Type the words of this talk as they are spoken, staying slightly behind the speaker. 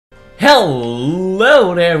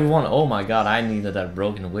Hello there everyone! Oh my god, I needed that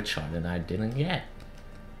broken witch heart and I didn't get.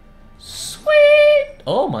 Sweet!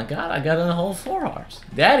 Oh my god, I got a whole 4 hearts.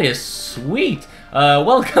 That is sweet!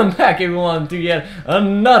 Welcome back everyone to yet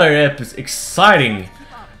another exciting,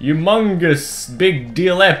 humongous, big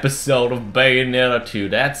deal episode of Bayonetta 2.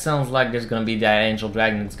 That sounds like there's gonna be that angel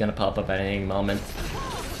dragon that's gonna pop up at any moment.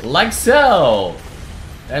 Like so!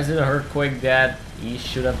 That's an earthquake that he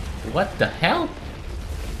should have... What the hell?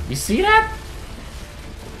 You see that?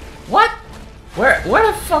 What?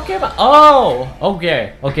 Where the fuck am I? Oh!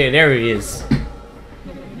 Okay, okay, there he is.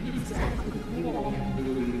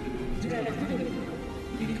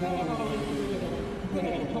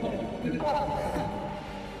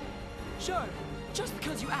 Sure, just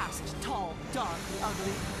because you asked, tall, dark,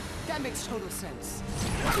 ugly, that makes total sense.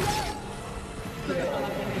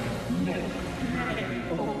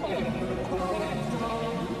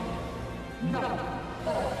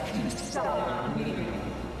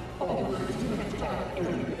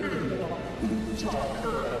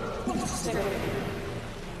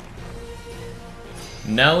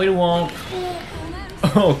 No, it won't.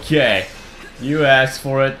 Okay. You asked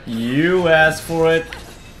for it. You asked for it.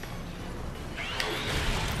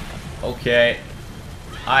 Okay.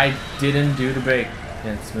 I didn't do the break.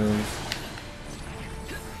 That's smooth.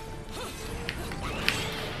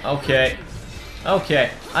 Okay. Okay,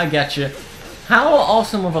 I gotcha. How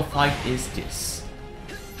awesome of a fight is this?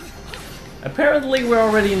 Apparently we're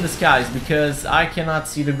already in the skies because I cannot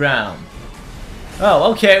see the ground.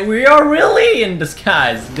 Oh, okay, we are really in the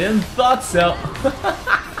skies. Didn't thought so.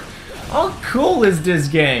 How cool is this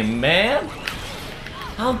game, man?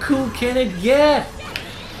 How cool can it get?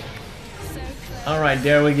 Alright,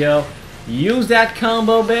 there we go. Use that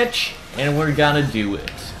combo, bitch, and we're gonna do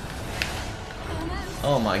it.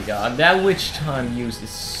 Oh my god, that witch time use is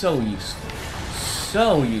so useful.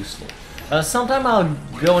 So useful. Sometimes I'll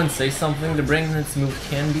go and say something. The breakdance move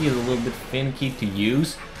can be a little bit finicky to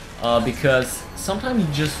use. Because sometimes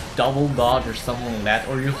you just double dodge or something like that,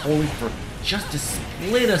 or you hold it for just a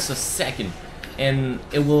split of a second, and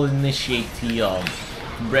it will initiate the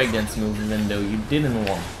breakdance move even though you didn't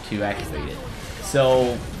want to activate it.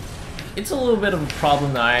 So it's a little bit of a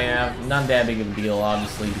problem that I have. Not that big of a deal,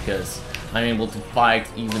 obviously, because I'm able to fight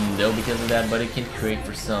even though because of that, but it can create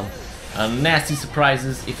for some nasty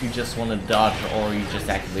surprises if you just want to dodge or you just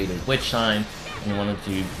activated witch time and you wanted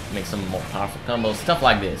to make some more powerful combos, stuff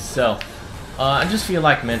like this. So I just feel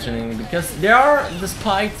like mentioning it because there are,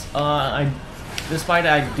 despite I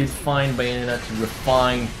did find Bayonetta to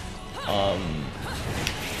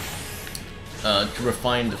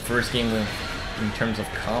refine the first game in terms of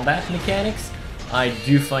combat mechanics. I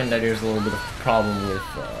do find that there's a little bit of a problem with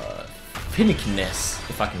finickiness,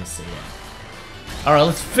 if I can say that. Alright,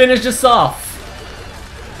 let's finish this off!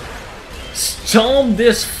 Stomp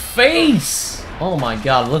this face! Oh my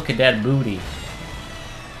god, look at that booty.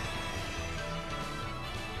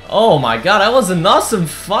 Oh my god, that was an awesome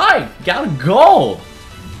fight! Got a goal!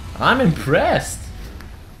 I'm impressed.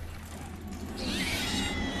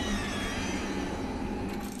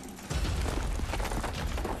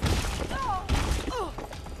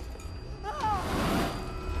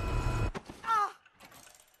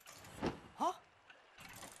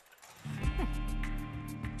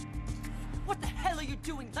 What the hell are you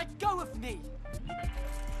doing? Let go of me!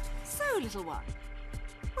 So, little one,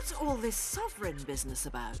 what's all this sovereign business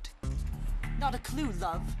about? Not a clue,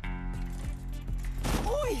 love.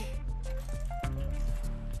 Oi!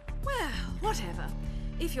 Well, whatever.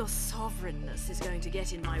 If your sovereignness is going to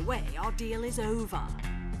get in my way, our deal is over.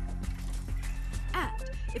 And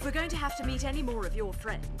if we're going to have to meet any more of your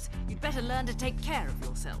friends, you'd better learn to take care of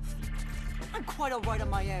yourself. I'm quite alright on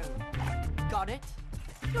my own. Got it?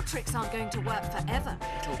 Your tricks aren't going to work forever,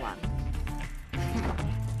 little one.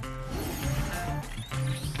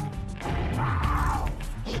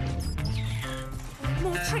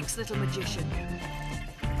 More tricks, little magician.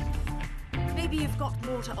 Maybe you've got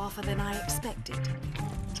more to offer than I expected.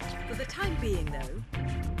 For the time being, though,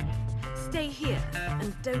 stay here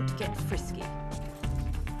and don't get frisky.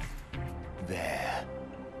 There.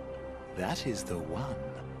 That is the one,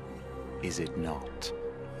 is it not?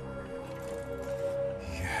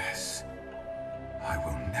 Yes. I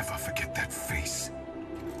will never forget that face.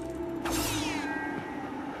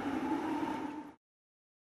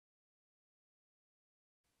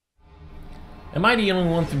 Am I the only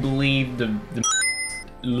one to believe the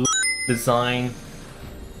design?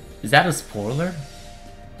 Is that a spoiler?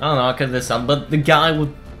 I don't know, I could this up, but the guy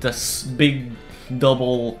with this big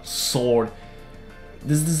double sword,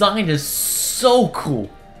 this design is so cool.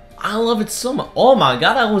 I love it so much. Oh my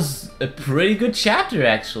god, that was a pretty good chapter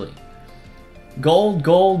actually. Gold,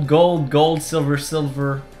 gold, gold, gold, silver,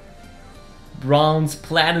 silver. Bronze,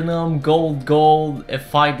 platinum, gold, gold. A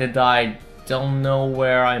fight that I don't know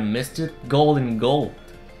where I missed it. Gold and gold.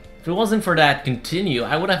 If it wasn't for that continue,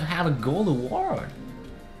 I would have had a gold award.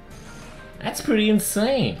 That's pretty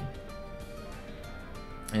insane.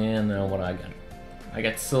 And what I got? I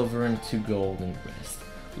got silver and 2 gold and rest.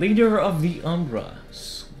 Leader of the Umbra.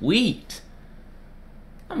 Sweet.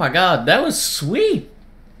 Oh my god, that was sweet.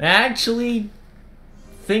 I actually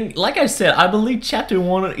think, like I said, I believe chapter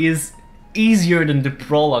 1 is easier than the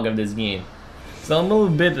prologue of this game. So I'm a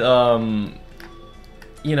little bit,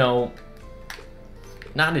 you know,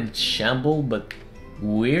 not in shamble, but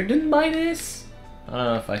weirded by this? I don't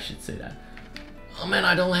know if I should say that. Oh man,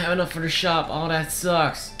 I don't have enough for the shop. Oh, that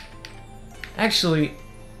sucks. Actually,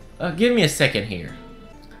 give me a second here.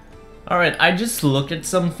 Alright, I just looked at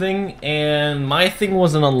something and my thing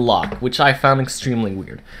wasn't unlocked, which I found extremely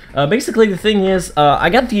weird. Basically, the thing is, I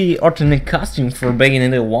got the alternate costume for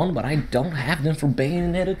Bayonetta 1, but I don't have them for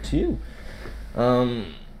Bayonetta 2.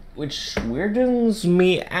 Which weirdens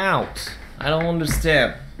me out. I don't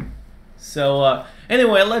understand. So,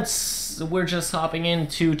 anyway, we're just hopping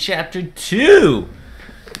into chapter 2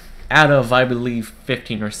 out of, I believe,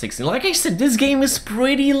 15 or 16. Like I said, this game is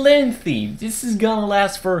pretty lengthy. This is gonna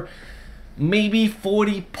last for maybe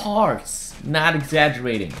 40 parts. Not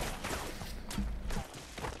exaggerating.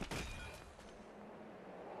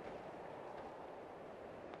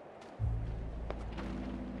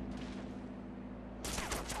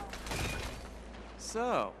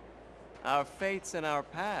 So, our fates and our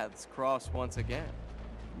paths cross once again.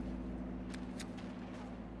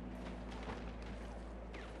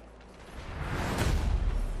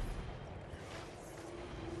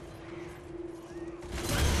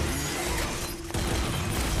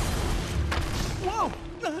 Whoa!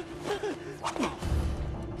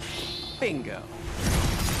 Bingo.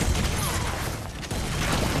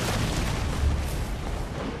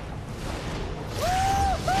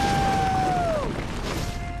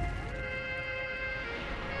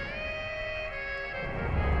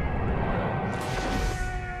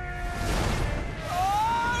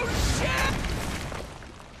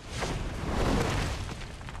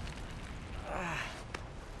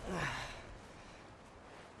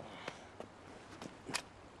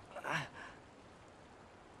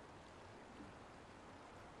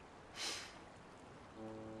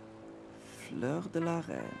 Fleur de la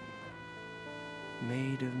Reine,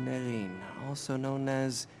 Maid of Nerine, also known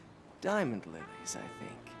as diamond lilies, I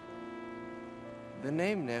think. The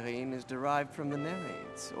name Nerine is derived from the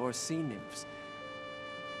Nereids, or sea nymphs.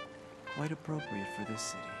 Quite appropriate for this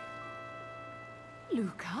city.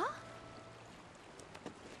 Luca?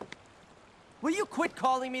 Will you quit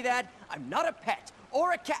calling me that? I'm not a pet,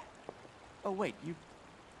 or a cat. Oh wait, you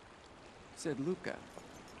said Luca.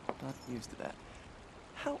 Not used to that.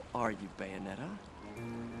 How are you, Bayonetta?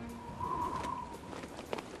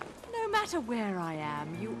 No matter where I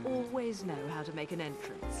am, you always know how to make an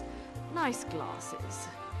entrance. Nice glasses.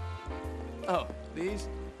 Oh, these?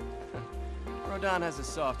 Rodan has a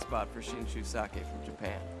soft spot for Shinshu sake from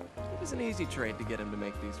Japan. It was an easy trade to get him to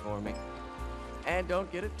make these for me. And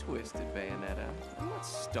don't get it twisted, Bayonetta. I'm not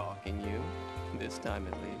stalking you. This time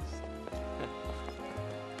at least.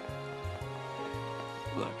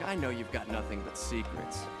 Look, I know you've got nothing but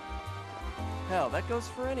secrets. Hell, that goes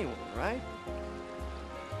for anyone, right?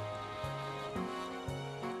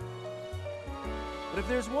 But if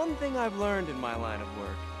there's one thing I've learned in my line of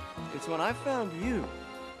work, it's when I found you,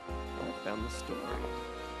 I found the story.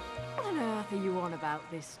 What on earth are you on about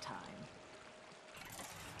this time?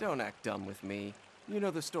 Don't act dumb with me. You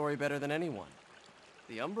know the story better than anyone.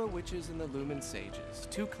 The Umbra Witches and the Lumen Sages,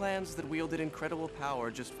 2 clans that wielded incredible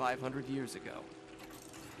power just 500 years ago.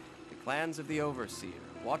 Clans of the Overseer,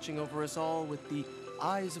 watching over us all with the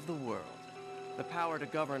eyes of the world, the power to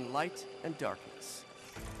govern light and darkness.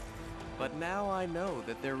 But now I know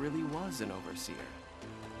that there really was an Overseer.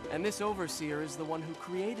 And this Overseer is the one who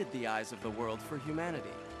created the eyes of the world for humanity,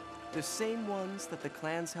 the same ones that the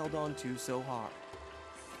clans held on to so hard.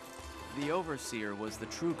 The Overseer was the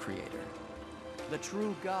true creator, the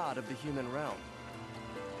true god of the human realm,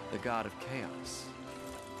 the god of chaos.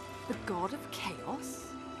 The god of chaos?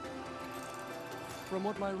 From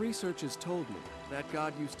what my research has told me, that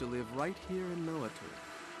god used to live right here in Noatur.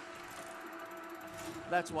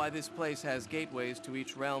 That's why this place has gateways to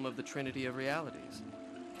each realm of the Trinity of Realities.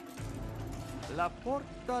 La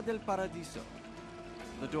Porta del Paradiso,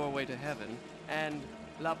 the doorway to heaven, and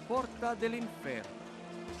La Porta del Inferno,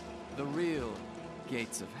 the real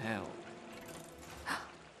gates of hell.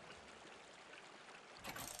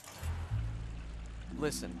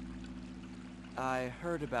 Listen, I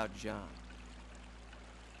heard about John.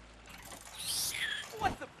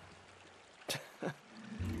 What the?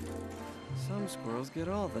 Some squirrels get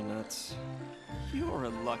all the nuts. You're a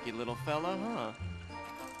lucky little fella, huh?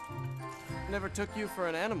 Never took you for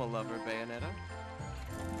an animal lover, Bayonetta.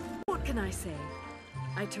 What can I say?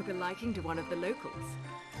 I took a liking to one of the locals.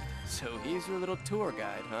 So he's your little tour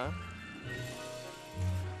guide, huh?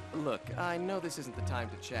 Look, I know this isn't the time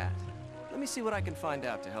to chat. Let me see what I can find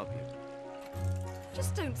out to help you.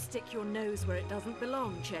 Just don't stick your nose where it doesn't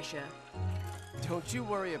belong, Cheshire. Don't you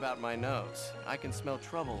worry about my nose. I can smell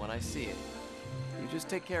trouble when I see it. You just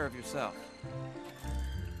take care of yourself.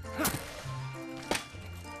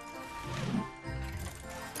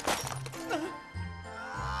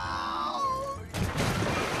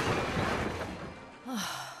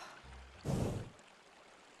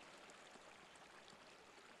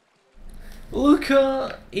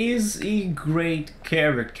 Luca is a great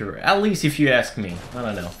character, at least if you ask me. I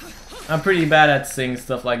don't know. I'm pretty bad at saying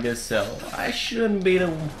stuff like this, so I shouldn't be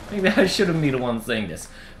the maybe I shouldn't be the one saying this.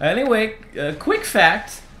 Anyway, quick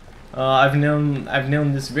fact: I've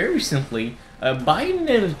known this very recently.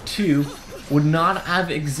 Bayonetta 2 would not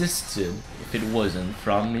have existed if it wasn't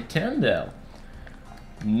from Nintendo.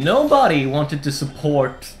 Nobody wanted to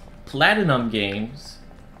support Platinum Games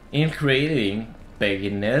in creating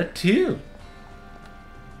Bayonetta 2.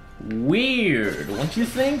 Weird, don't you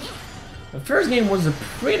think? The first game was a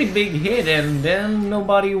pretty big hit and then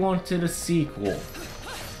nobody wanted a sequel.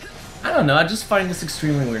 I don't know, I just find this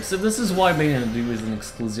extremely weird. So this is why Bayonetta 2 is an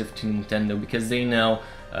exclusive to Nintendo, because they know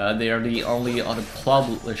they are the only other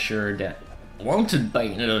publisher that wanted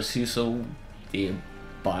Bayonetta 2, so they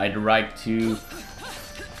buy the right to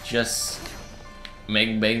just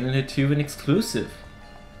make Bayonetta 2 an exclusive.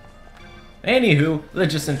 Anywho,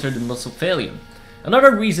 let's just enter the Mausoleum.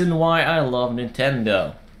 Another reason why I love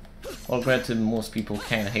Nintendo. Well, granted, most people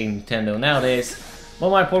kind of hate Nintendo nowadays,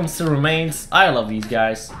 but my point still remains, I love these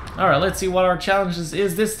guys. Alright, let's see what our challenges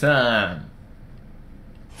is this time.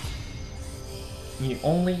 You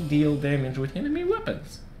only deal damage with enemy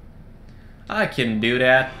weapons. I can do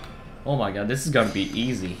that. Oh my god, this is gonna be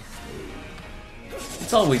easy.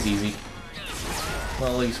 It's always easy.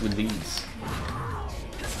 Well, at least with these.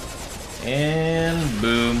 And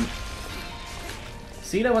boom.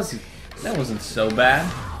 See, that wasn't so bad.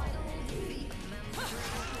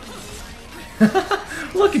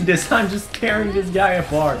 Look at this, I'm just tearing this guy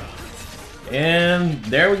apart. And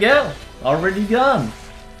there we go, already done.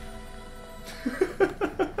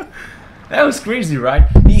 That was crazy, right?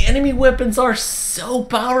 The enemy weapons are so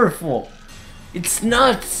powerful. It's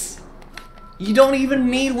nuts. You don't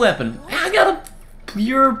even need weapon. I got a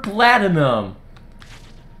pure platinum.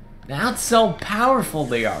 That's how powerful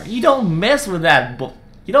they are. You don't mess with that,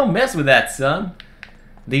 you don't mess with that, son.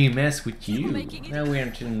 They mess with you. Now we're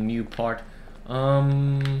into a new part.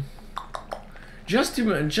 Just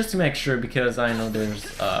to make sure, because I know there's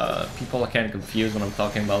people are kind of confused when I'm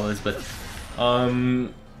talking about this, but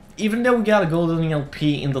even though we got a golden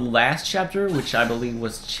LP in the last chapter, which I believe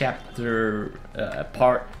was chapter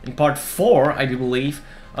part 4, I do believe,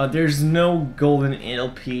 there's no golden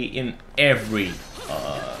LP in every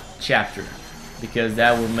chapter, because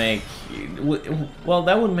that would make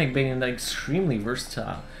Bayonetta extremely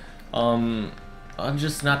versatile.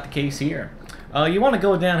 Just not the case here. You want to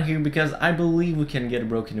go down here because I believe we can get a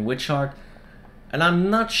broken witch heart, and I'm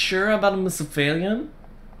not sure about a Mausoleum.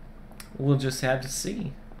 We'll just have to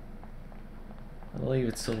see. I believe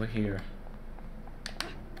it's over here.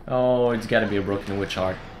 Oh, it's got to be a broken witch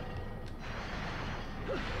heart.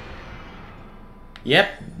 Yep,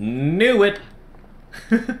 knew it.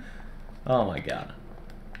 Oh my god.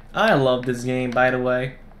 I love this game, by the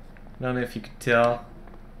way. Don't know if you could tell.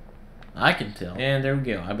 I can tell. And there we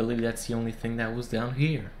go. I believe that's the only thing that was down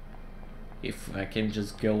here. If I can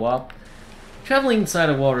just go up. Traveling inside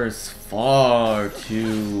the water is far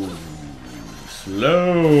too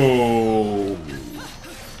slow.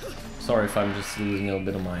 Sorry if I'm just losing a little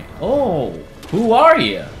bit of my... Oh! Who are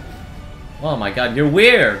you? Oh my god, you're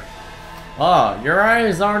weird. Ah, your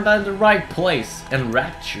eyes aren't at the right place.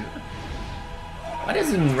 Enrapture. What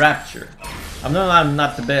is enrapture? I know I'm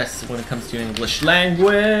not the best when it comes to English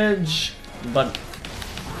language, but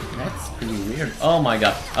that's pretty weird. Oh my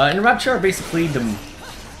god. Enrapture are basically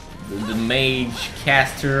the mage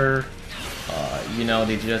caster. You know,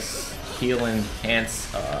 they just heal and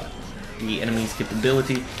enhance the enemy's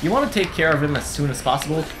capability. You want to take care of him as soon as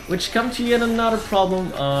possible, which comes to yet another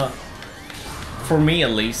problem, for me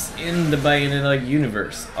at least, in the Bayonetta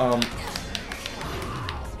universe.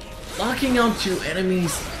 Locking onto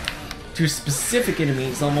enemies, to specific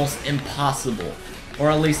enemies, is almost impossible. Or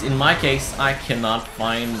at least in my case, I cannot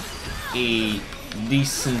find a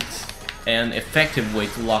decent and effective way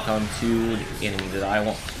to lock onto the enemy that I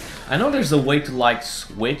want. I know there's a way to like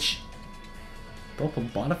switch. Purple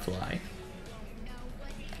butterfly.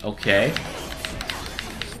 Okay.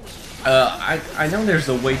 I know there's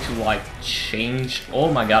a way to like change.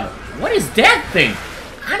 Oh my god, what is that thing?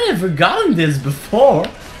 I never gotten this before.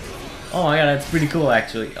 Oh my god, that's pretty cool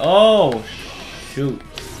actually. Oh shoot.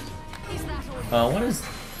 What does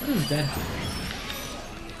that do?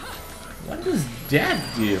 What does that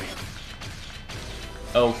do?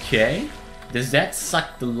 Okay. Does that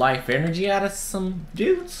suck the life energy out of some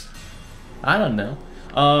dudes? I don't know.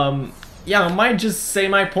 Yeah, I might just say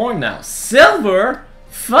my point now. Silver?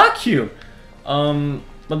 Fuck you!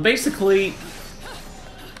 But basically...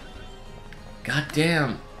 God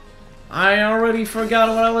damn. I already forgot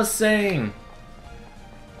what I was saying.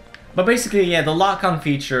 But basically, yeah, the lock-on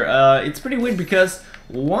feature, it's pretty weird because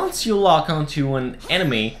once you lock onto an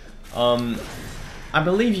enemy, I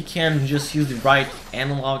believe you can just use the right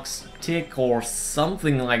analog stick or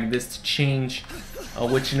something like this to change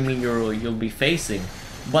which enemy you'll be facing.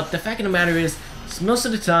 But the fact of the matter is, most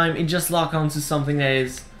of the time it just locks onto something that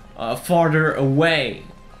is farther away.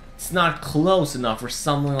 It's not close enough or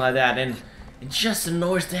something like that, and it just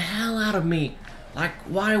annoys the hell out of me. Like,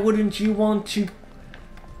 why wouldn't you want to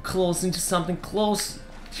close into something close,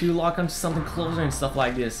 to lock onto something closer and stuff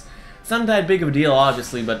like this? It's not that big of a deal,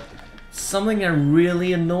 obviously, but something that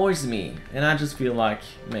really annoys me, and I just feel like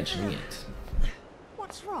mentioning it.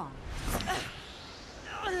 What's wrong?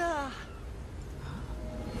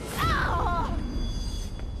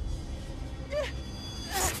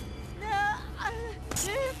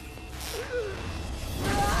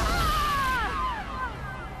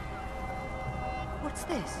 What's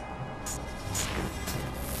this?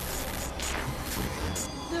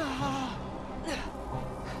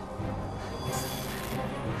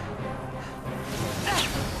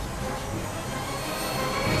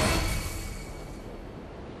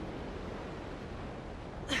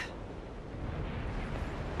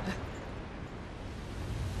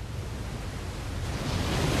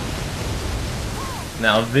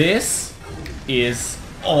 Now this is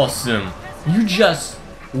awesome. You just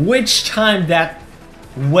witch time that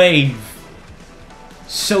wave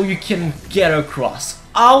so you can get across.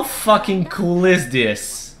 How fucking cool is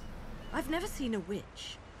this? I've never seen a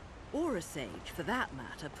witch, or a sage for that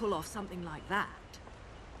matter, pull off something like that.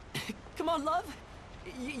 Come on, love.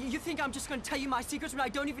 You think I'm just gonna tell you my secrets when I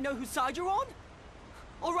don't even know whose side you're on?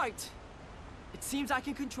 All right. It seems I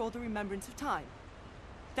can control the remembrance of time.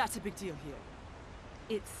 That's a big deal here.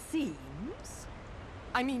 It seems?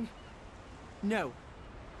 I mean, no.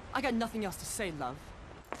 I got nothing else to say, love.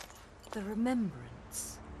 The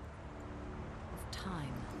remembrance of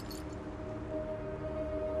time.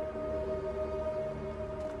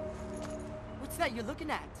 What's that you're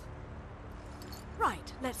looking at?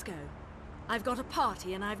 Right, let's go. I've got a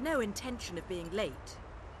party and I've no intention of being late.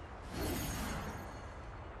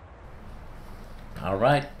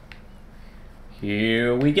 Alright.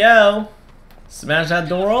 Here we go. Smash that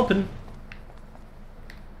door open.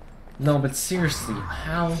 No, but seriously,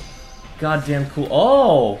 how goddamn cool.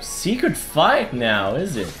 Oh, secret fight now,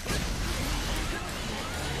 is it?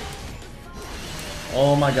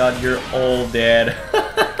 Oh my god, you're all dead.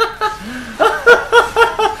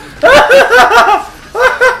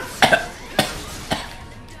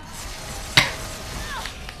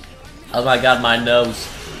 Oh my god, my nose.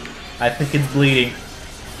 I think it's bleeding.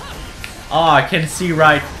 Oh, I can't see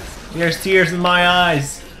right. There's tears in my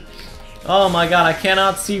eyes. Oh my god, I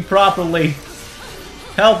cannot see properly.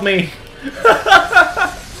 Help me.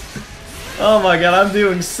 Oh my god, I'm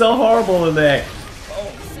doing so horrible today.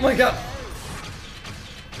 Oh my god.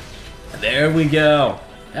 There we go.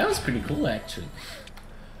 That was pretty cool, actually.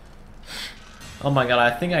 Oh my god,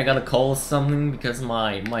 I think I gotta call something because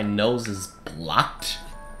my nose is blocked.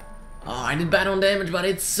 Oh, I did bad on damage, but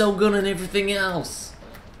it's so good on everything else.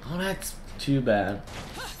 Oh, that's too bad.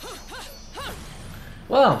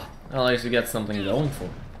 Well, at least we got something going for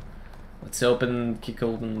it. Let's kick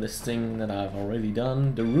open this thing that I've already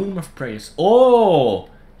done. The Room of Praise. Oh!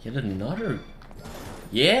 Yet another.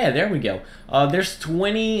 Yeah, there we go. There's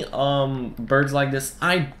 20 birds like this.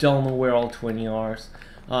 I don't know where all 20 are.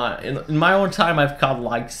 In my own time, I've caught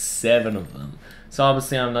like 7 of them. So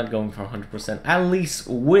obviously I'm not going for 100%. At least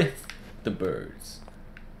with the birds.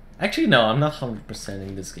 Actually, no, I'm not 100%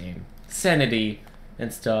 in this game. Sanity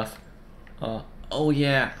and stuff. Oh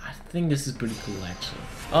yeah, I think this is pretty cool actually.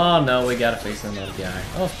 Oh no, we gotta face another guy.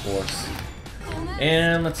 Of course.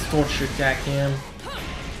 And let's torture attack him.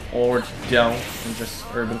 Or don't, and just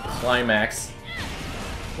urban climax.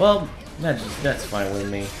 Well, that's fine with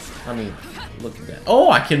me. I mean, look at that. Oh,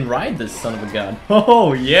 I can ride this son of a gun.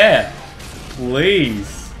 Oh, yeah.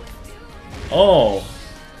 Please. Oh.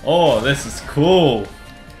 Oh, this is cool.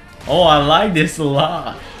 Oh, I like this a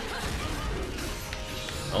lot.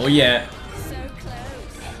 Oh, yeah.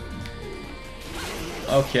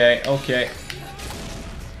 Okay, okay.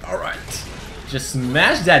 Alright. Just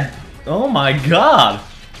smash that. Oh my god.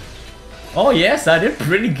 Oh yes, I did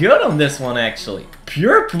pretty good on this one actually.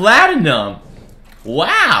 Pure platinum.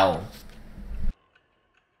 Wow.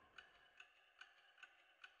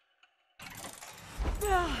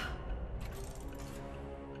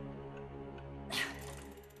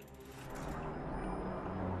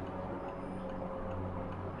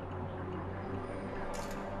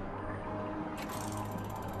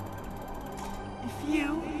 If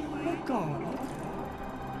you were gone,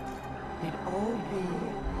 they'd all be...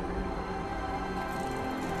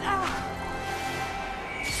 Ah!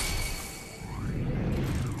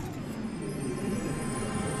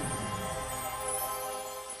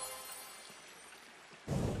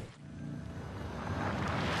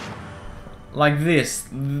 Like this.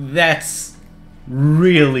 That's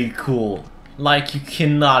really cool. Like, you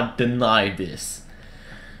cannot deny this.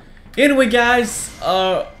 Anyway guys,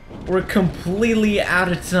 we're completely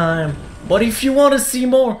out of time. But if you want to see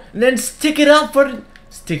more, then stick it up for the...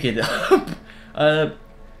 Stick it up.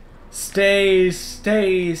 Stay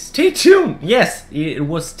tuned. Yes, it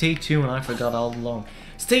was stay tuned. I forgot all along.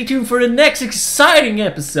 Stay tuned for the next exciting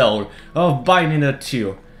episode of Bayonetta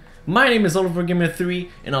 2. My name is Oliver Gamer 3,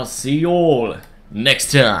 and I'll see you all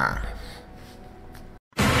next time.